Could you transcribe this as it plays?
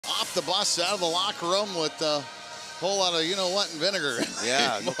off the bus, out of the locker room with a whole lot of you-know-what and vinegar.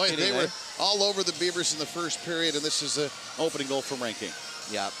 Yeah, Boy, they were all over the Beavers in the first period, and this is the opening goal from Ranking.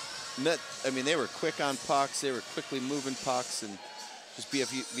 Yeah. I mean, they were quick on pucks. They were quickly moving pucks, and just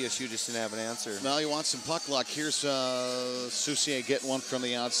BSU just didn't have an answer. Well, you want some puck luck. Here's Soucier getting one from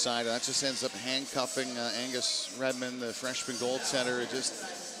the outside. That just ends up handcuffing Angus Redmond, the freshman goaltender.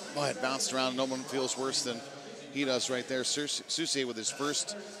 It bounced around. No one feels worse than he does right there. Soucier with his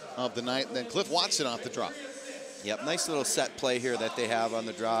first of the night. And then Cliff Watson off the draw. Yep, nice little set play here that they have on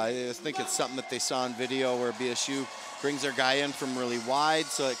the draw. I just think it's something that they saw in video where BSU brings their guy in from really wide,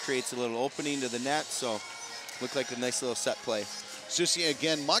 so it creates a little opening to the net. So looked like a nice little set play. Soucier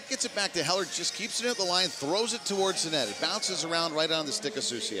again. Muck gets it back to Heller, just keeps it at the line, throws it towards the net. It bounces around right on the stick of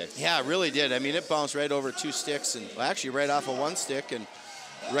Soucier. Yeah, it really did. I mean, it bounced right over 2 sticks, and well, actually right off of 1 stick, and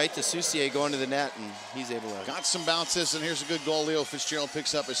right to Soucier going to the net, and he's able to. Got some bounces, and here's a good goal. Leo Fitzgerald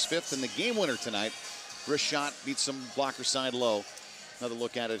picks up his 5th and the game winner tonight. Wrist shot, beats some blocker side low. Another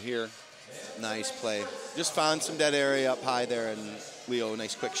look at it here. Nice play. Just found some dead area up high there, and Leo,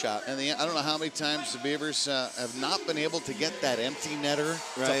 nice quick shot. And I don't know how many times the Beavers have not been able to get that empty netter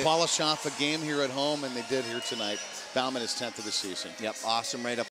to polish off a game here at home, and they did here tonight. Bauman is 10th of the season. Yep, awesome right up